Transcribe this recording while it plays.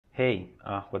Hey,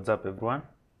 what's up everyone?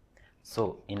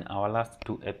 So in our last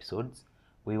two episodes,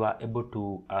 we were able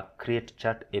to create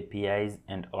chat APIs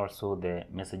and also the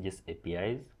messages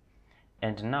APIs.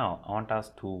 And now I want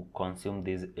us to consume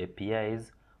these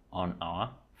APIs on our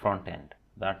front end,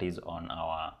 that is on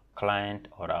our client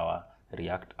or our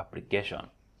React application.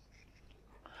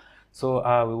 So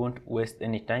we won't waste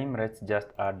any time, let's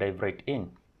just dive right in.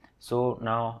 So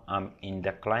now I'm in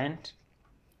the client,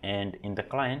 and in the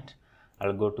client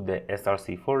I'll go to the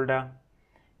SRC folder,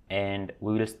 and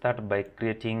we will start by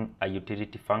creating a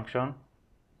utility function.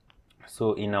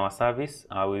 So in our service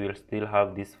we will still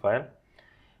have this file,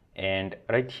 and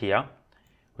right here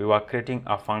we were creating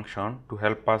a function to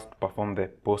help us to perform the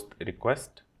post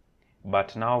request,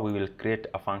 but now we will create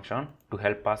a function to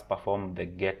help us perform the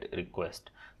get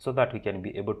request so that we can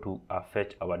be able to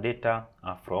fetch our data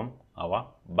from our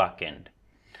backend.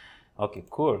 Okay,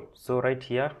 cool. So right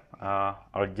here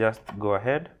I'll just go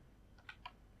ahead.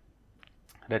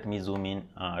 Let me zoom in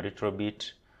a little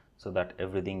bit so that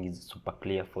everything is super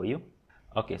clear for you.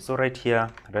 Okay, so right here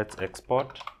let's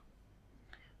export.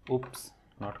 Oops,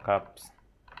 not caps.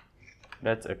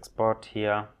 Let's export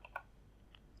here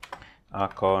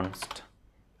const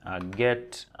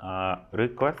get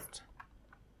request,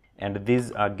 and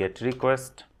this get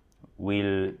request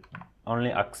will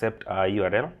only accept a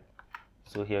URL.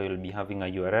 So here we'll be having a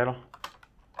URL,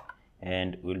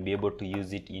 and we'll be able to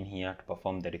use it in here to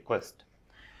perform the request.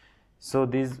 So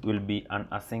this will be an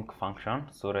async function,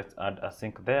 so let's add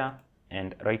async there,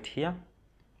 and right here,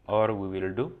 or we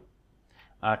will do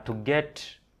to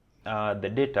get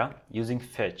the data using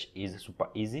fetch is super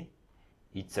easy.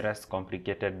 It's less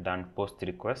complicated than post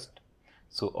request.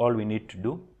 So all we need to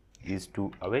do is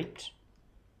to await,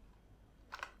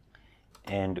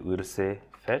 and we'll say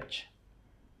fetch,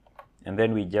 and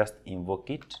then we just invoke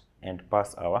it and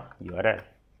pass our URL.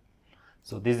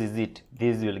 So this is it.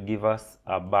 This will give us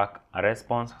back a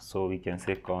response, so we can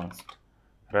say const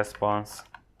response,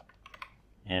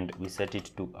 and we set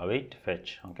it to await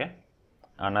fetch. Okay,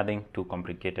 nothing too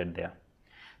complicated there.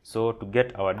 So to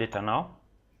get our data now,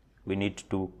 we need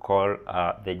to call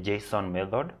the JSON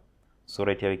method. So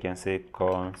right here we can say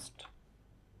const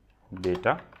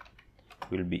data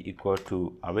will be equal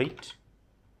to await,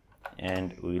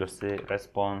 and we will say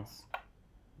response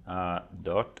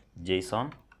dot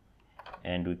JSON,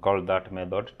 and we call that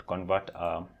method to convert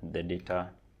the data.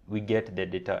 We get the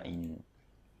data in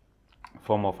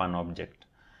form of an object.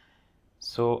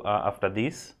 So after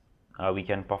this we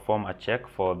can perform a check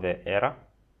for the error,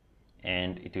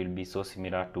 and it will be so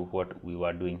similar to what we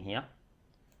were doing here.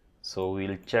 So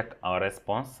we'll check our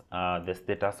response, the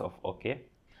status of OK.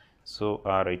 So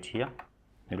right here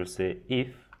we will say if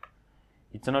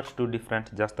it's not too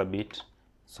different, just a bit.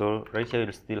 So right here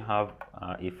we'll still have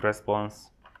if response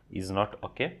is not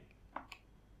OK.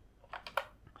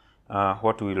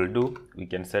 What we will do, we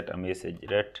can set a message,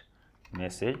 let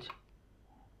message,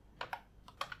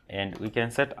 and we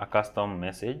can set a custom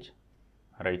message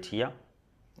right here,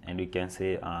 and we can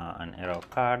say an error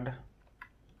card.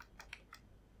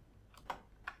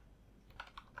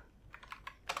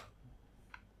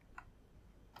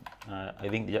 I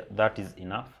think that is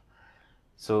enough.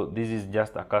 So this is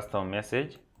just a custom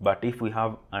message, but if we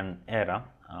have an error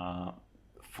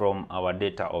from our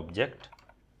data object,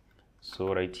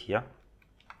 so right here,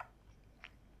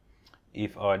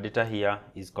 if our data here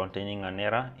is containing an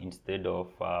error instead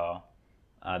of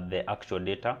the actual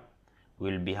data,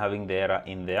 we'll be having the error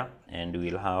in there, and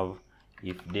we'll have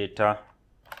if data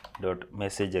dot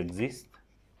message exists,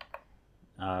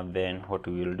 then what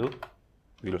we will do,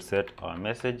 we'll set our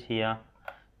message here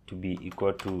to be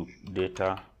equal to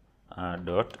data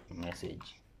dot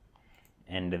message,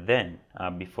 and then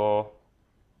before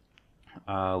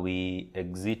we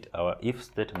exit our if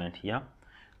statement here,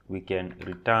 we can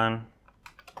return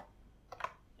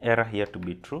error here to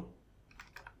be true.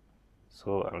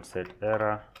 So I'll set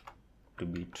error to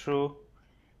be true,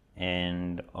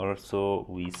 and also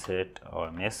we set our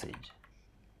message.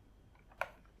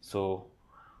 So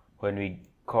when we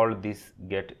call this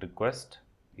get request,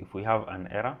 if we have an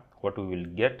error, what we will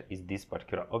get is this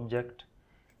particular object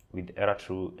with error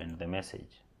true and the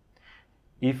message.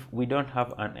 If we don't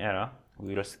have an error,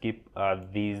 we will skip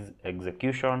this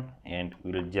execution, and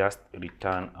we will just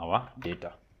return our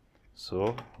data.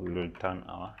 So we will return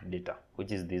our data,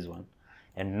 which is this one,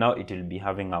 and now it will be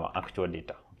having our actual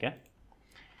data. Okay,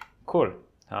 cool.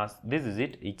 This is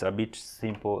it. It's a bit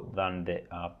simple than the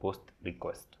post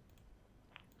request.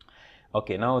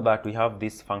 Okay, now that we have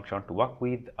this function to work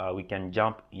with, we can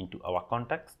jump into our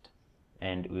context,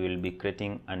 and we will be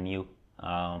creating a new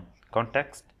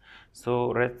context. So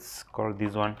let's call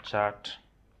this one chat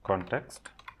context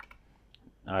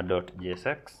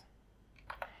 .jsx,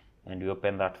 and we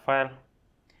open that file.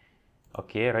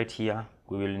 Okay, right here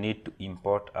we will need to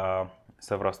import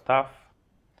several stuff.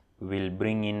 We will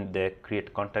bring in the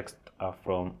create context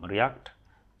from React.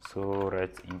 So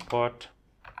let's import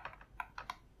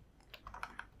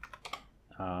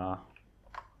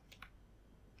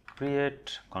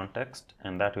create context,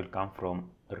 and that will come from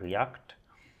React.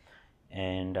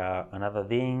 And another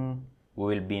thing,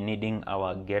 we will be needing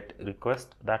our get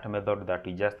request, that method that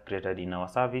we just created in our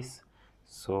service.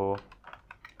 So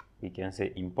we can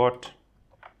say import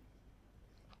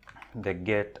the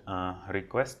get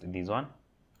request, this one,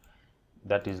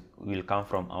 that is will come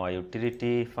from our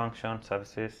utility function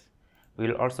services. We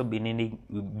will also be needing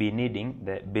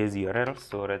the base URL.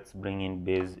 So let's bring in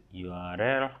base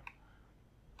URL.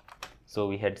 So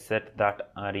we had set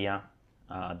that area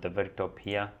at the very top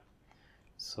here,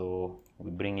 so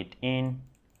we bring it in.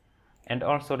 And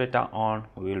also later on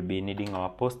we will be needing our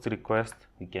post request.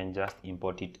 We can just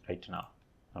import it right now.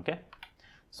 Okay,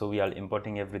 so we are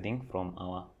importing everything from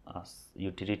our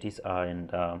utilities and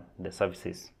the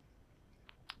services.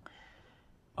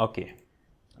 Okay,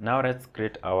 now let's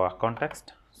create our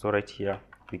context. So right here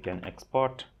we can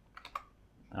export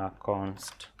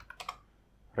const.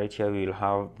 Right here we will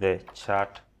have the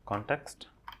chat context,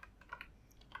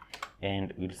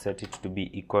 and we'll set it to be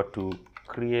equal to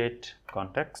create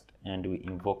context, and we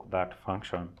invoke that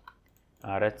function.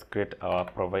 Let's create our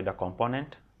provider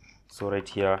component. So right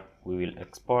here we will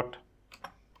export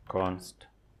const,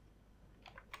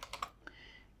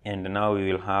 and now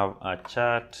we will have a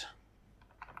chat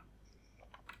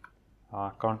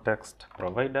context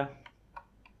provider,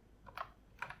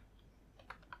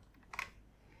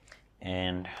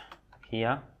 and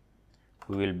here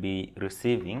we will be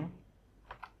receiving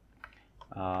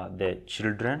the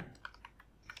children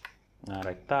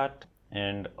like that,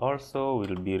 and also we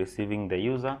will be receiving the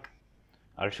user.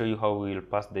 I'll show you how we will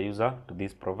pass the user to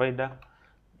this provider,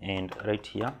 and right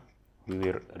here we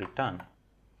will return.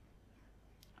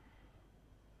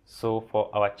 So for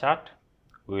our chat,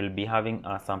 we will be having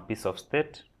some piece of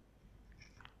state,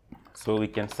 so we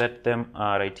can set them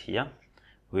right here.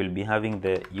 We will be having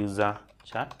the user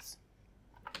chats.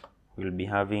 We will be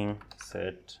having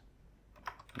set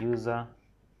user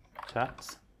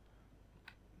chats,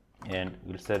 and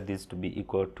we'll set this to be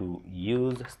equal to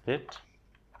use state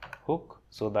hook,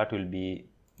 so that will be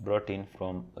brought in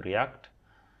from React.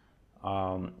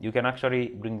 You can actually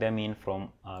bring them in from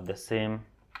the same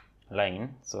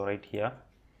line. So right here,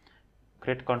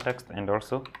 create context and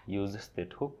also use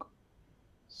state hook.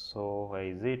 So where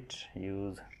is it?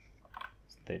 Use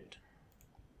state.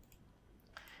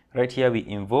 Right here we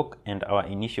invoke, and our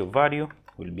initial value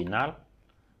will be null,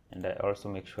 and I also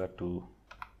make sure to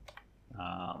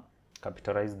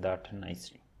capitalize that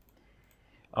nicely.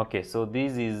 Okay, so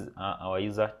this is our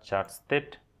user chat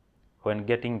state. When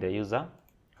getting the user,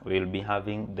 we will be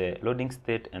having the loading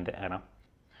state and the error.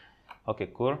 Okay,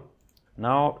 cool.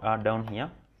 Now down here,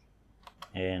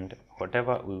 and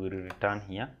whatever we will return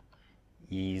here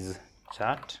is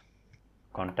chat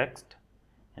context,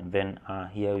 and then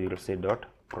here we will say dot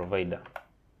provider,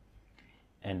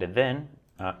 and then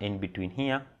in between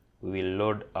here we will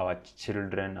load our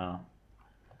children,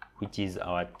 which is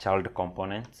our child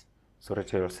components. So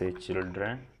let's say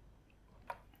children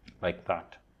like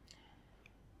that,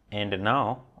 and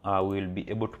now we will be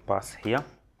able to pass here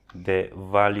the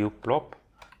value plop,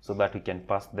 so that we can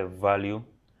pass the value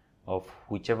of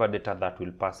whichever data that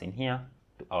will pass in here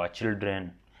to our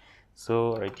children.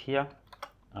 So right here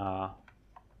I'll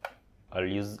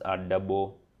use a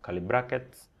double curly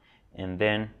brackets, and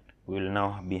then we will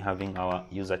now be having our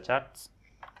user chats.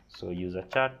 So user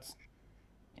chats,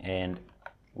 and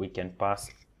we can pass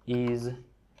is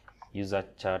user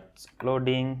chats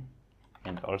loading,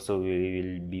 and also we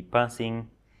will be passing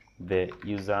the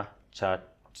user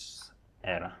chats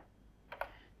error,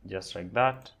 just like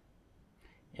that.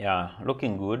 Yeah,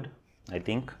 looking good, I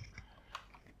think.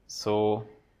 So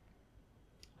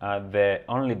the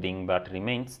only thing that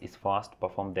remains is for us to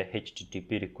perform the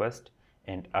HTTP request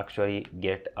and actually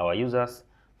get our users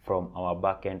from our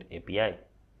backend API.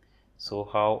 So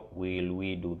how will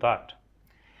we do that?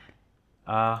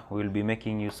 We'll be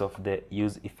making use of the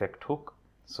use effect hook,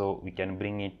 so we can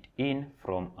bring it in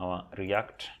from our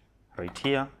React right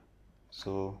here.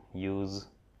 So use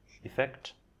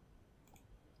effect.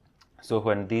 So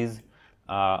when this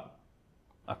a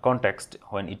context,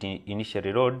 when it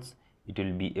initially loads, it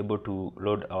will be able to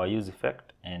load our use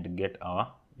effect and get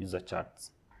our user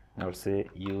charts. I'll say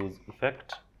use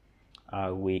effect.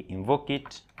 We invoke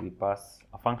it, we pass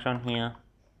a function here,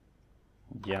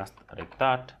 just like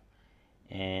that,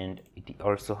 and it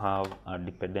also have a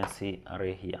dependency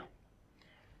array here.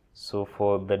 So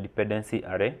for the dependency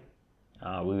array,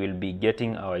 we will be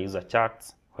getting our user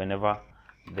charts whenever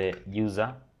the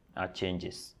user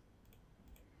changes.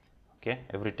 Okay,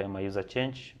 every time a user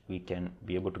change, we can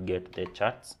be able to get the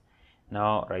charts.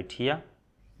 Now right here,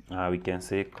 we can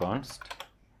say const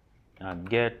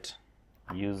get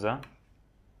user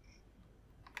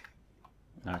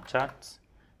charts.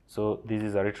 So this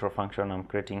is a retro function I'm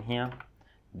creating here.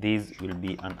 This will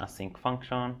be an async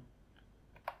function,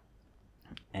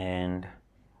 and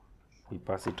we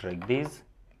pass it like this,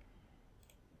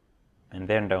 and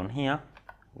then down here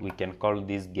we can call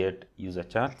this get user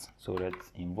charts. So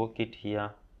let's invoke it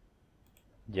here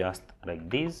just like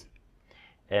this,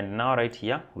 and now right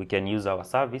here we can use our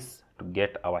service to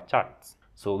get our charts.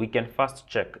 So we can first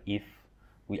check if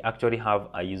we actually have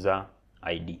a user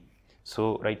ID.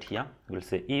 So right here we'll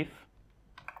say if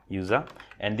user,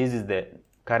 and this is the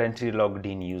currently logged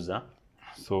in user.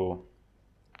 So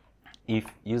if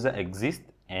user exists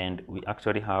and we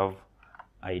actually have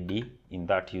ID in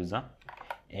that user,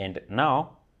 and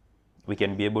now we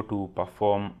can be able to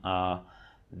perform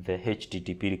the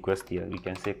HTTP request here. We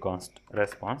can say const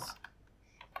response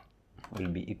will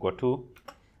be equal to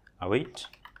await,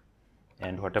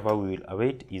 and whatever we will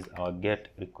await is our get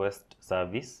request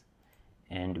service,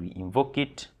 and we invoke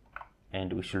it,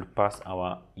 and we should pass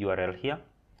our URL here.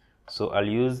 So I'll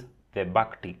use the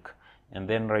backtick, and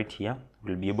then right here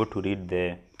we'll be able to read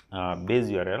the base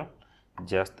URL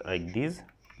just like this,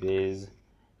 base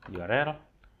URL,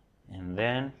 and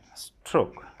then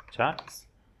stroke charts,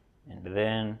 and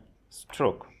then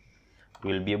stroke.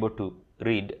 We'll be able to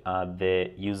read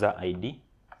the user ID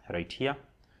right here.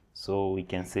 So we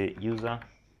can say user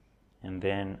and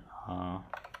then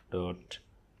dot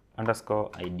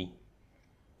underscore ID.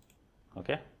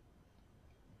 Okay.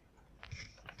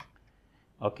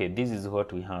 Okay, this is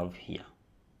what we have here.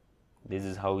 This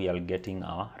is how we are getting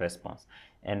our response.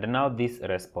 And now this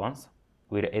response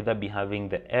will either be having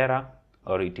the error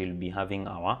or it will be having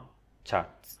our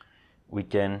charts. We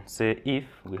can say if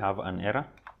we have an error.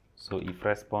 So if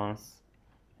response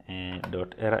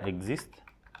dot error exists,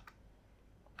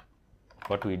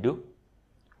 what we do,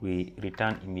 we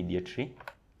return immediately,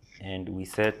 and we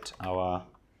set our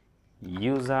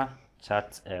user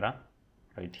charts error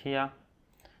right here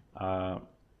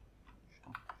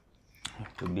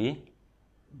to be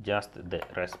just the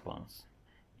response.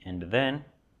 And then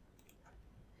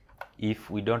if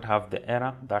we don't have the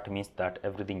error, that means that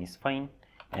everything is fine,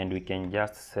 and we can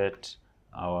just set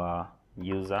our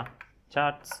user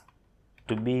charts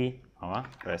to be our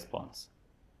response.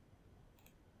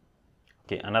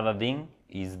 Okay, another thing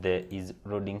is the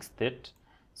loading state.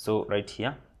 So right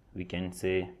here we can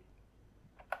say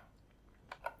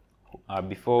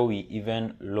before we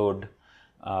even load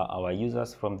our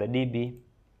users from the DB,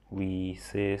 we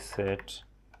say set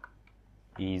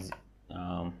is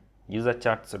user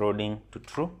charts loading to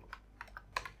true,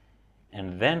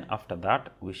 and then after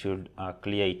that we should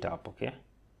clear it up. Okay,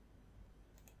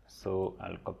 so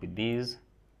I'll copy these.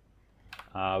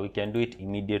 We can do it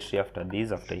immediately after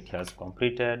this, after it has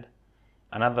completed.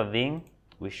 Another thing,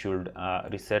 we should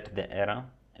reset the error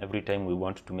every time we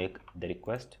want to make the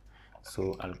request.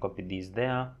 So I'll copy these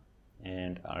there,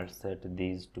 and I'll set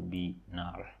these to be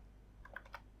null.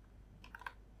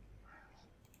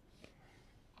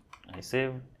 I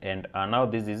save, and now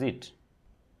this is it.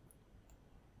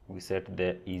 We set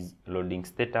the is loading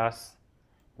status,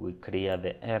 we clear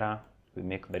the error, we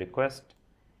make the request.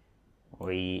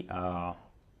 We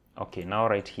okay, now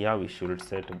right here we should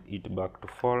set it back to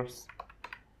false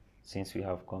since we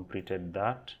have completed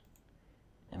that,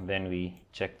 and then we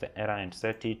check the error and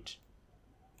set it,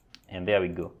 and there we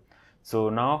go. So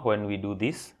now when we do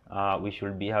this, we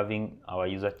should be having our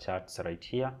user charts right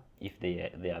here if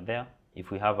they are there. If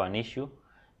we have an issue,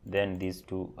 then these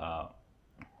two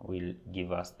will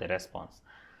give us the response.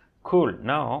 Cool.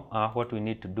 Now what we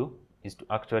need to do is to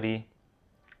actually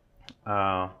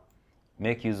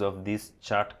make use of this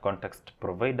chart context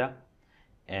provider,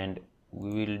 and we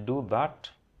will do that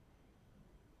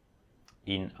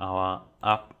in our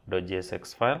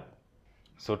app.jsx file.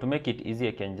 So to make it easy,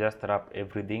 I can just wrap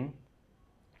everything.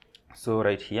 So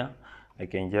right here I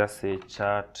can just say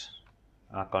chart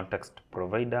context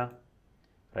provider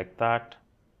like that,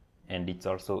 and it's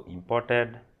also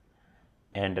imported.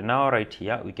 And now right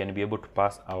here we can be able to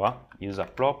pass our user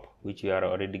prop, which we are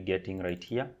already getting right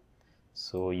here.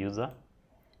 So user,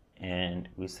 and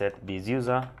we set this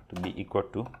user to be equal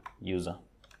to user,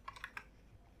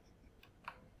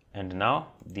 and now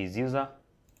this user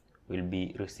will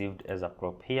be received as a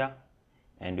prop here,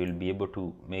 and we'll be able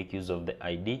to make use of the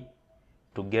ID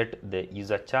to get the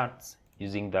user charts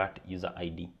using that user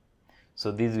ID.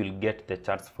 So this will get the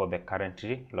charts for the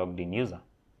currently logged in user.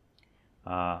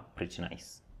 Pretty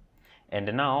nice.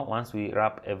 And now once we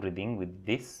wrap everything with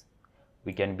this,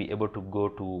 we can be able to go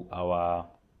to our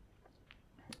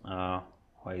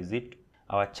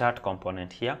our chart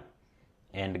component here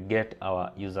and get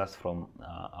our users from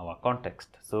our context.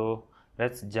 So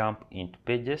let's jump into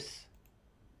pages,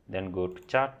 then go to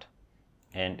chart,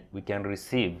 and we can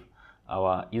receive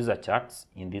our user charts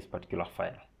in this particular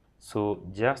file. So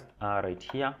just right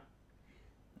here,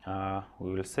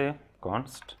 we will say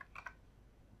const,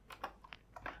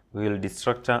 we will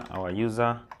destructure our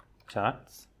user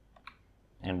charts,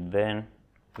 and then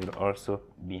we'll also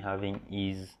be having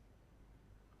is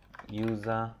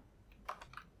user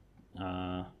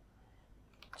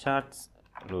charts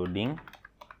loading.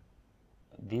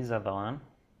 These are the one,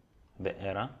 the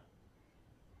error.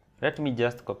 Let me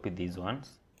just copy these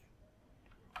ones.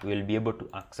 We'll be able to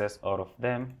access all of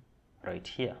them right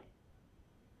here,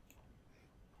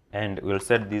 and we'll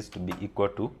set this to be equal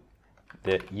to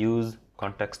the use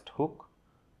context hook.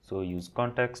 So use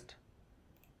context,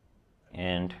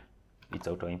 and it's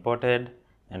auto imported,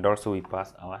 and also we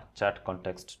pass our chart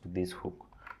context to this hook.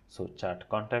 So chart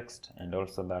context, and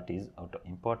also that is auto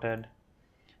imported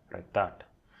like that.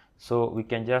 So we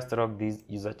can just log these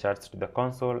user charts to the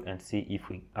console and see if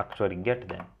we actually get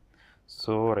them.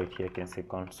 So right here I can say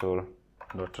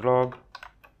console.log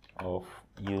of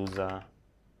user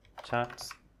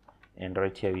charts, and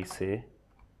right here we say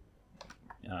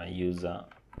user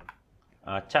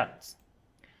charts,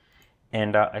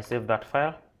 and I save that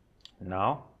file.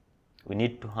 Now we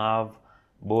need to have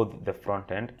both the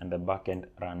front end and the back end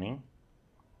running.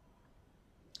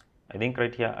 I think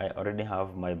right here I already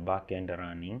have my back end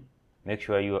running. Make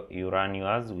sure you run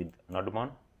yours with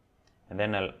Nodemon, and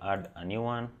then I'll add a new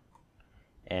one,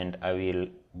 and I will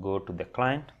go to the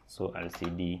client. So I'll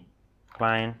cd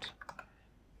client,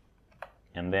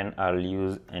 and then I'll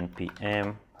use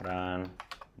npm run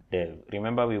dev.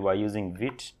 Remember we were using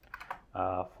vit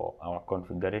for our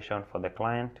configuration for the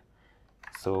client.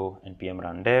 So npm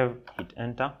run dev, hit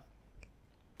enter,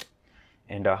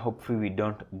 and hopefully we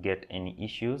don't get any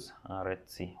issues.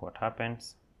 Let's see what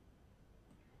happens.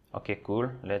 Okay, cool.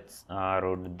 Let's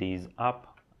load these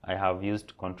up. I have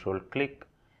used control click,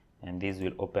 and this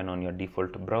will open on your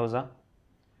default browser.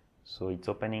 So it's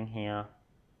opening here.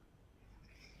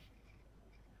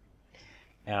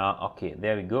 Okay,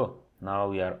 there we go. Now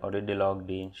we are already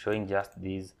logged in, showing just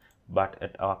these, but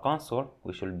at our console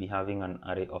we should be having an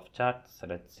array of charts. So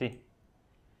let's see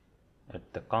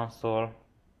at the console.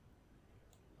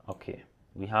 Okay,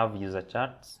 we have user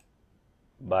charts,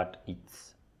 but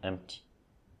it's empty.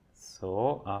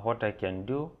 So what I can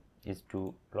do is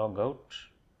to log out,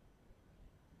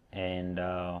 and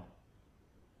I'll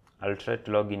try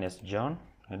to log in as John.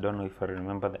 I don't know if I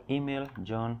remember the email,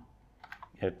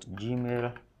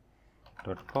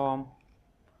 john@gmail.com,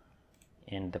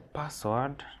 and the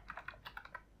password,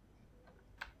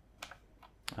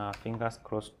 fingers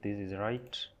crossed this is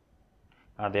right.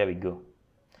 There we go.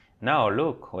 Now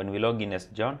look, when we log in as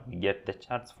John, we get the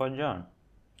charts for John.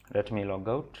 Let me log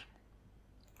out,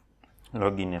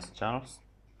 log in as Charles.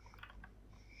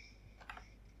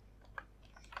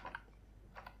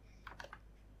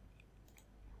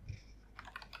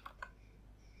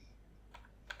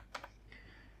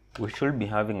 We should be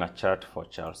having a chart for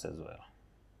Charles as well.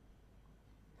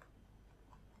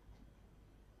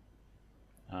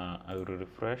 I will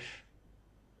refresh,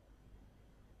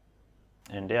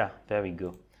 and yeah, there we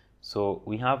go. So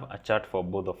we have a chart for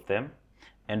both of them,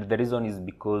 and the reason is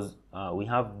because we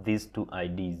have these two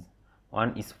IDs.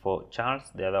 One is for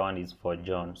Charles, the other one is for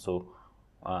John. So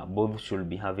both should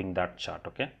be having that chart.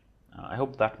 Okay, I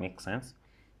hope that makes sense.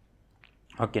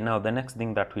 Okay, now the next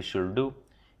thing that we should do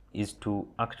is to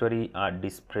actually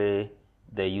display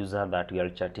the user that we are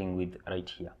chatting with right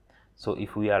here. So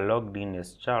if we are logged in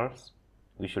as Charles,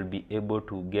 we should be able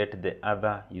to get the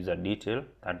other user detail,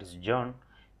 that is John,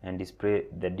 and display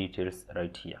the details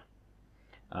right here.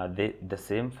 The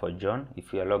same for John.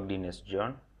 If we are logged in as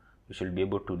John, we should be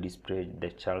able to display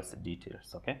the Charles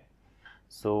details. Okay,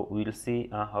 so we'll see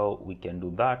how we can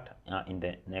do that in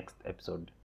the next episode.